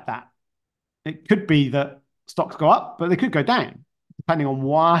not like that. It could be that stocks go up, but they could go down, depending on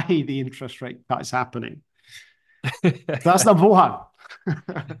why the interest rate cut is happening. So that's number one.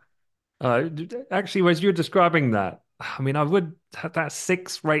 Actually, as you're describing that, I mean, I would have that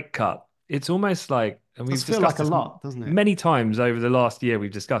 6 rate cut. It's almost like, and we've discussed like a lot, doesn't it? Many times over the last year.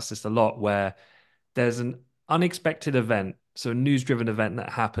 We've discussed this a lot, where there's an unexpected event, so a news-driven event that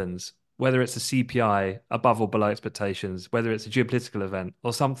happens, whether it's a CPI above or below expectations, whether it's a geopolitical event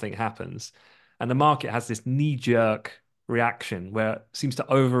or something happens, and the market has this knee-jerk reaction where it seems to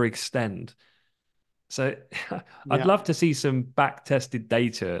overextend. So I'd love to see some back-tested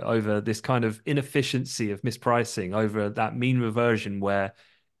data over this kind of inefficiency of mispricing, over that mean reversion, where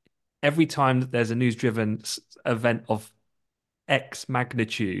every time that there's a news-driven event of X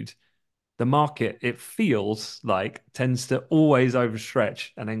magnitude, the market, it feels like, tends to always overstretch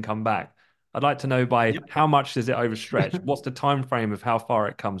and then come back. I'd like to know by how much does it overstretch? What's the time frame of how far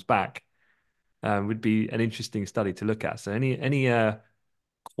it comes back? Would be an interesting study to look at. So any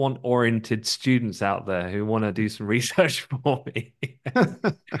quant-oriented students out there who want to do some research for me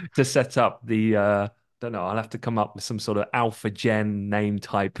to set up the don't know, I'll have to come up with some sort of alpha gen name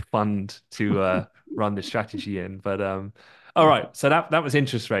type fund to run the strategy in. But all right, so that was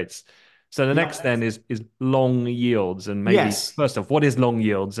interest rates. So the next then is long yields, and maybe first off, what is long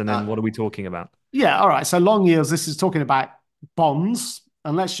yields, and then what are we talking about? Yeah, all right. So long yields, this is talking about bonds,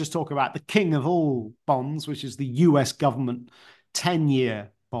 and let's just talk about the king of all bonds, which is the US government 10-year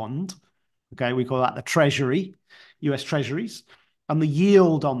bond. Okay, we call that the Treasury, US Treasuries, and the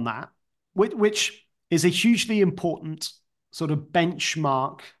yield on that, which is a hugely important sort of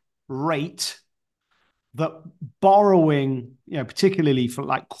benchmark rate that borrowing, particularly for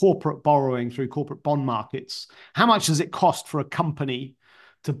like corporate borrowing through corporate bond markets, how much does it cost for a company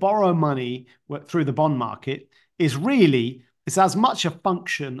to borrow money through the bond market it's as much a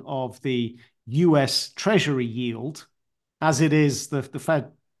function of the US Treasury yield as it is the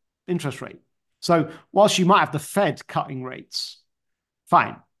Fed interest rate. So whilst you might have the Fed cutting rates,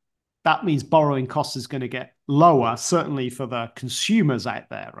 fine, that means borrowing costs is going to get lower, certainly for the consumers out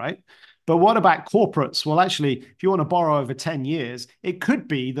there, right? But what about corporates? Well, actually, if you want to borrow over 10 years, it could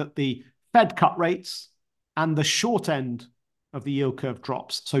be that the Fed cut rates and the short end of the yield curve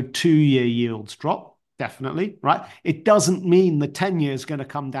drops. So 2-year yields drop, definitely, right? It doesn't mean the 10-year is going to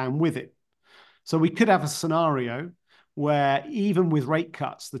come down with it. So we could have a scenario where even with rate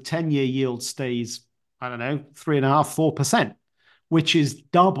cuts, the 10-year yield stays, I don't know, 3.5%, 4%, which is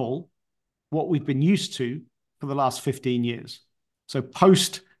double what we've been used to for the last 15 years. So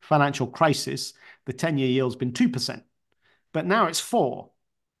post financial crisis, the 10-year yield's been 2%, but now it's 4%.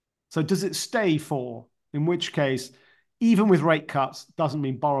 So does it stay 4%? In which case, even with rate cuts, doesn't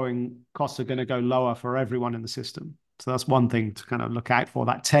mean borrowing costs are going to go lower for everyone in the system. So that's one thing to kind of look out for,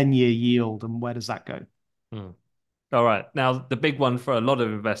 that 10-year yield, and where does that go? All right. Now, the big one for a lot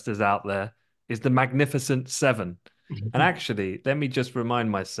of investors out there is the Magnificent Seven. And actually, let me just remind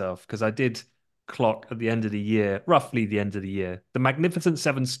myself, because I did clock at the end of the year, roughly the end of the year, the Magnificent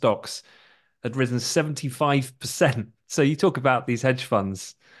Seven stocks had risen 75%. So you talk about these hedge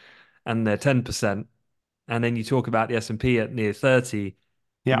funds and they're 10%, and then you talk about the S&P at near 30.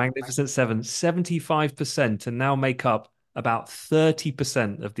 Yeah. The Magnificent Seven, 75%, and now make up about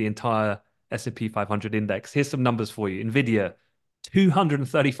 30% of the entire S&P 500 index. Here's some numbers for you. Nvidia,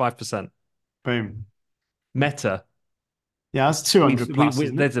 235%. Boom. Meta. Yeah, that's 200 plus.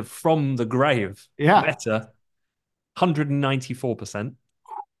 There's a from the grave. Yeah. Meta, 194%.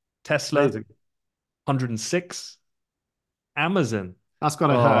 Tesla, Amazing. 106. Amazon. That's got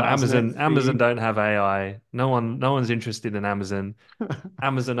to hurt. Amazon don't have AI. No one's interested in Amazon.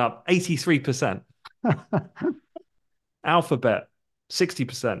 Amazon up 83%. Alphabet,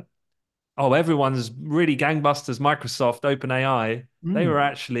 60%. Oh, everyone's really gangbusters. Microsoft, OpenAI, they were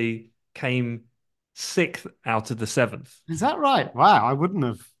actually came 6th out of the 7th. Is that right? Wow, I wouldn't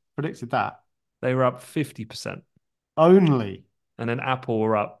have predicted that. They were up 50%. Only. And then Apple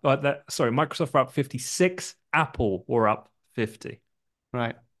were up, Microsoft were up 56, Apple were up 50.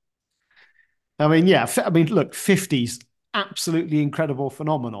 Right. I mean, yeah, look, 50's absolutely incredible,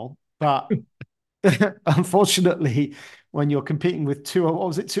 phenomenal, but unfortunately, when you're competing with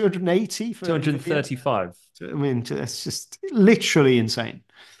 280 for 235. I mean, it's just literally insane.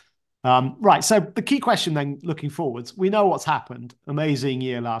 Right. So the key question then, looking forwards, we know what's happened. Amazing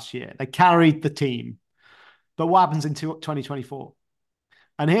year last year. They carried the team. But what happens in 2024?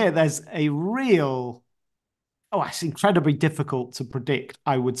 And here there's a real, it's incredibly difficult to predict,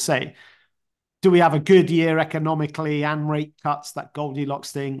 I would say. Do we have a good year economically and rate cuts, that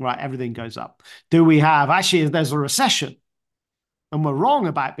Goldilocks thing? Right, everything goes up. Do we have, actually, there's a recession and we're wrong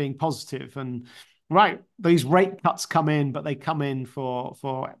about being positive, and right, these rate cuts come in, but they come in for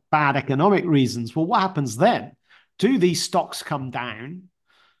bad economic reasons. Well, what happens then? Do these stocks come down?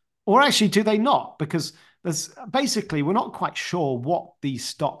 Or actually, do they not? Because we're not quite sure what these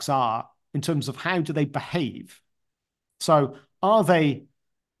stocks are in terms of how do they behave. So are they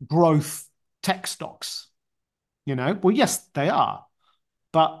growth tech stocks? Well, yes, they are.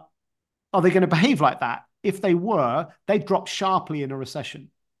 But are they going to behave like that? If they were, they'd drop sharply in a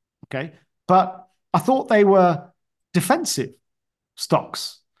recession. Okay. But I thought they were defensive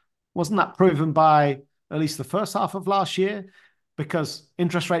stocks. Wasn't that proven by at least the first half of last year? Because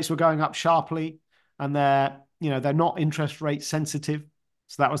interest rates were going up sharply and they're not interest rate sensitive.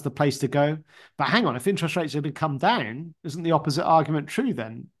 So that was the place to go. But hang on, if interest rates had come down, isn't the opposite argument true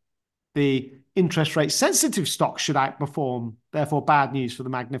then? The interest rate sensitive stocks should outperform, therefore bad news for the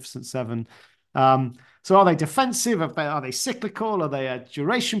Magnificent Seven. So are they defensive? Are they cyclical? Are they a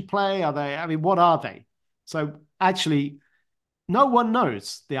duration play? What are they? So actually, no one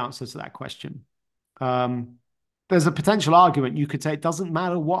knows the answer to that question. There's a potential argument you could say it doesn't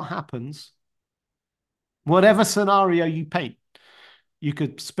matter what happens. Whatever scenario you paint, you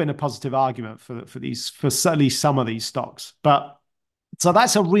could spin a positive argument for at least some of these stocks. But so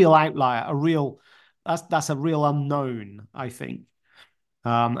that's a real outlier, that's a real unknown, I think.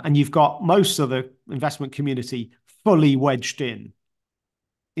 And you've got most of the investment community fully wedged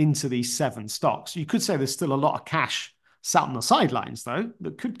into these 7 stocks. You could say there's still a lot of cash sat on the sidelines, though,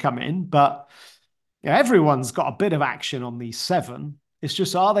 that could come in. But everyone's got a bit of action on these 7. It's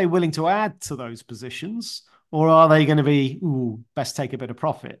just, are they willing to add to those positions? Or are they going to be, best take a bit of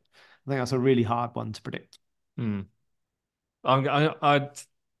profit? I think that's a really hard one to predict. I'd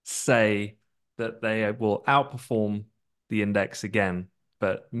say that they will outperform the index again,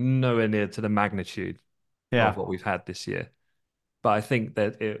 but nowhere near to the magnitude of what we've had this year. But I think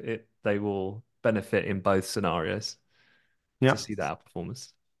that they will benefit in both scenarios to see that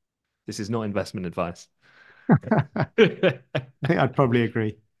outperformance. This is not investment advice. I think I'd probably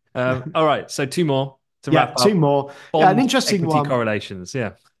agree. All right, so two more to wrap up. Two more. An interesting equity one. Correlations.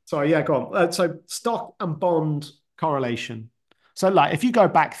 Yeah. Sorry, go on. So stock and bond correlation. So like if you go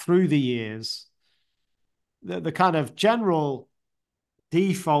back through the years, the kind of general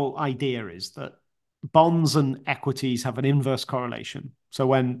default idea is that bonds and equities have an inverse correlation. So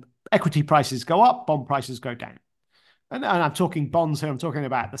when equity prices go up, bond prices go down. And I'm talking bonds here. I'm talking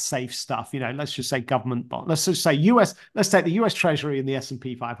about the safe stuff. Let's just say government bond. Let's just say Let's take the US Treasury and the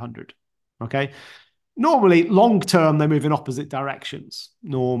S&P 500. Okay. Normally, long term, they move in opposite directions.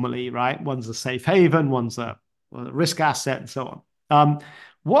 Normally, right? One's a safe haven, one's a risk asset, and so on.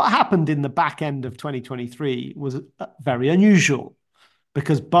 What happened in the back end of 2023 was very unusual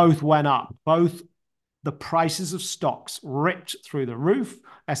because both went up. Both the prices of stocks ripped through the roof.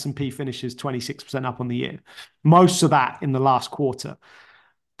 S&P finishes 26% up on the year. Most of that in the last quarter.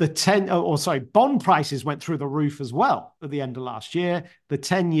 Bond prices went through the roof as well at the end of last year. The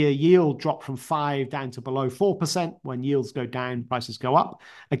 10-year yield dropped from 5 down to below 4%. When yields go down, prices go up.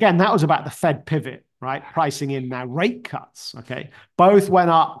 Again, that was about the Fed pivot, right? Pricing in now rate cuts, okay? Both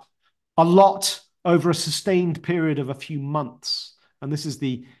went up a lot over a sustained period of a few months. And this is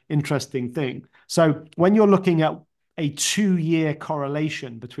the interesting thing. So when you're looking at a 2-year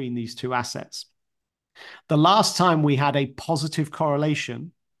correlation between these two assets, the last time we had a positive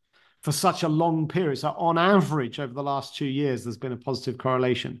correlation for such a long period, so on average over the last 2 years, there's been a positive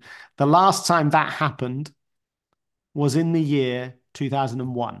correlation. The last time that happened was in the year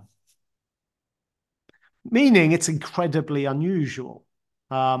 2001, meaning it's incredibly unusual.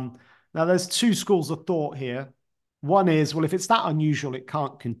 Now, there's two schools of thought here. One is, well, if it's that unusual, it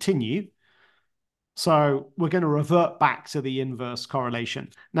can't continue. So we're going to revert back to the inverse correlation.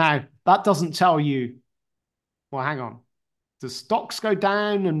 Now, that doesn't tell you, well, hang on. Do stocks go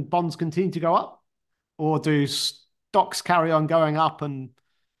down and bonds continue to go up? Or do stocks carry on going up and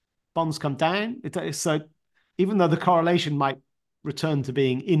bonds come down? So even though the correlation might return to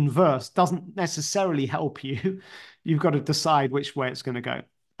being inverse, doesn't necessarily help you. You've got to decide which way it's going to go.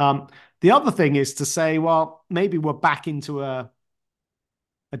 The other thing is to say, well, maybe we're back into a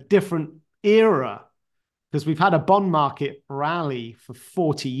different era because we've had a bond market rally for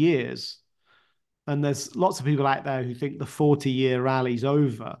 40 years. And there's lots of people out there who think the 40-year rally's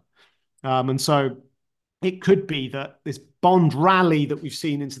over. And so it could be that this bond rally that we've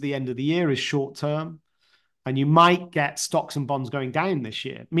seen into the end of the year is short term. And you might get stocks and bonds going down this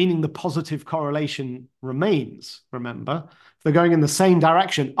year, meaning the positive correlation remains, remember. If they're going in the same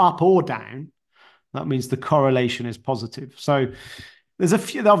direction, up or down, that means the correlation is positive. So there's a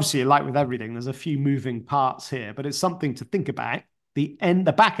few, obviously, like with everything, there's a few moving parts here, but it's something to think about. The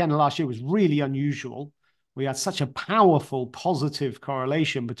back end of last year was really unusual. We had such a powerful positive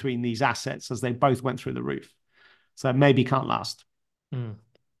correlation between these assets as they both went through the roof. So maybe can't last.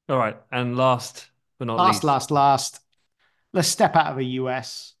 All right. And last but not least. Last. Let's step out of the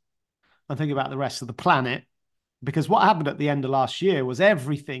US and think about the rest of the planet. Because what happened at the end of last year was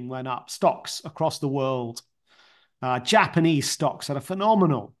everything went up. Stocks across the world. Japanese stocks had a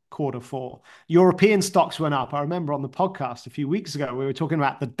phenomenal Q4. European stocks went up. I remember on the podcast a few weeks ago, we were talking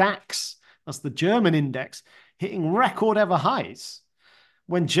about the DAX, that's the German index, hitting record ever highs.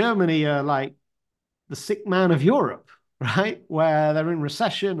 When Germany are like the sick man of Europe, right? Where they're in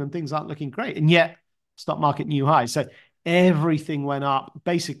recession and things aren't looking great. And yet, stock market new highs. So everything went up,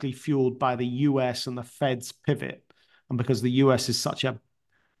 basically fueled by the US and the Fed's pivot. And because the US is such a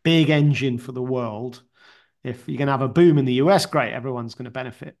big engine for the world, if you're going to have a boom in the US, great, everyone's going to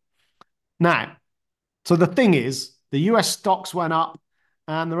benefit. Now, so the thing is, the US stocks went up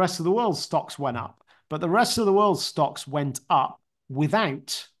and the rest of the world's stocks went up. But the rest of the world's stocks went up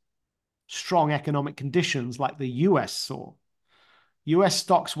without strong economic conditions like the US saw. US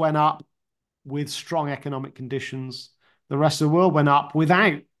stocks went up with strong economic conditions. The rest of the world went up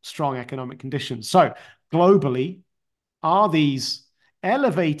without strong economic conditions. So globally, are these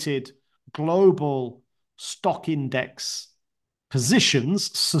elevated global stock index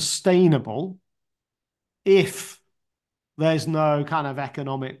positions sustainable if there's no kind of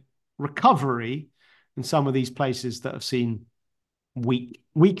economic recovery in some of these places that have seen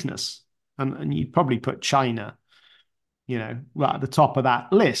weakness? And you'd probably put China, right at the top of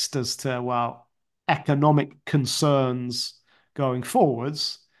that list as to, well, economic concerns going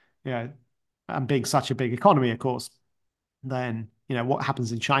forwards and being such a big economy, of course, then, what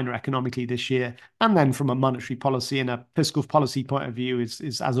happens in China economically this year, and then from a monetary policy and a fiscal policy point of view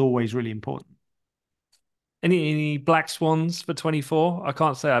is as always really important. Any black swans for 24? I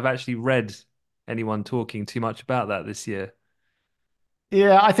can't say I've actually read anyone talking too much about that this year.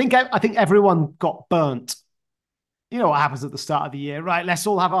 Yeah, I think everyone got burnt. You know what happens at the start of the year, right? Let's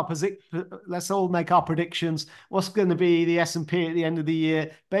all make our predictions. What's going to be the S&P at the end of the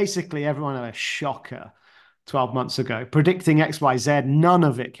year? Basically, everyone had a shocker 12 months ago, predicting XYZ. None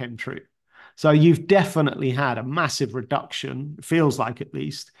of it came true. So you've definitely had a massive reduction, feels like at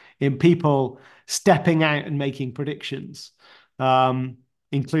least, in people stepping out and making predictions,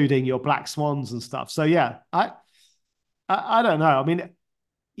 including your black swans and stuff. So yeah, I don't know. I mean,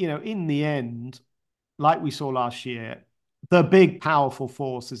 in the end, like we saw last year, the big powerful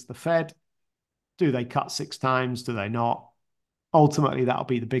force is the Fed. Do they cut 6 times? Do they not? Ultimately, that'll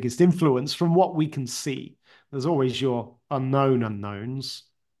be the biggest influence from what we can see. There's always your unknown unknowns,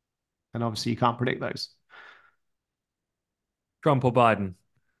 and obviously you can't predict those. Trump or Biden?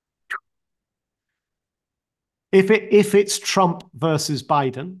 If it's Trump versus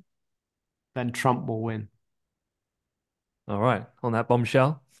Biden, then Trump will win. All right. On that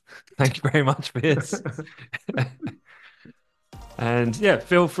bombshell, thank you very much, Piers. And yeah,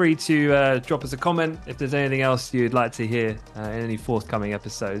 feel free to drop us a comment if there's anything else you'd like to hear in any forthcoming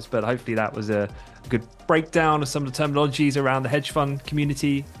episodes. But hopefully that was a good breakdown of some of the terminologies around the hedge fund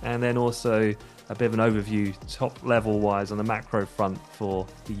community, and then also a bit of an overview top level wise on the macro front for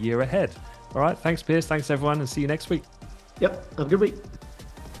the year ahead. All right. Thanks, Piers. Thanks, everyone, and see you next week. Yep. Have a good week.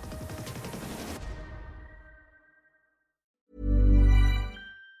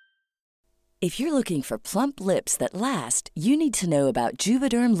 If you're looking for plump lips that last, you need to know about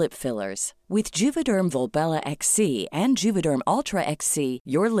Juvederm lip fillers. With Juvederm Volbella XC and Juvederm Ultra XC,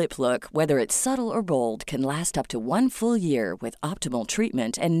 your lip look, whether it's subtle or bold, can last up to 1 full year with optimal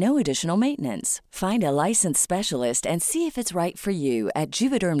treatment and no additional maintenance. Find a licensed specialist and see if it's right for you at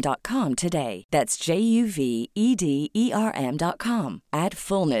Juvederm.com today. That's JUVEDERM.com. Add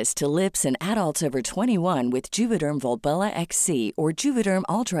fullness to lips in adults over 21 with Juvederm Volbella XC or Juvederm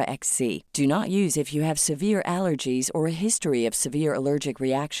Ultra XC. Do not use if you have severe allergies or a history of severe allergic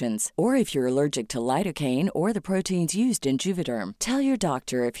reactions, or if you're allergic to lidocaine or the proteins used in Juvederm. Tell your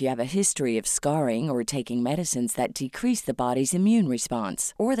doctor if you have a history of scarring or taking medicines that decrease the body's immune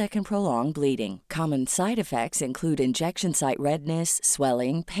response or that can prolong bleeding. Common side effects include injection site redness,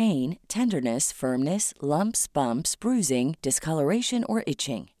 swelling, pain, tenderness, firmness, lumps, bumps, bruising, discoloration, or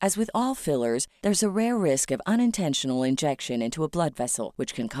itching. As with all fillers, there's a rare risk of unintentional injection into a blood vessel,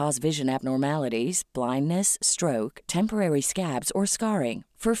 which can cause vision abnormalities, blindness, stroke, temporary scabs, or scarring.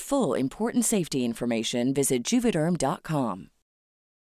 For full, important safety information, visit Juvederm.com.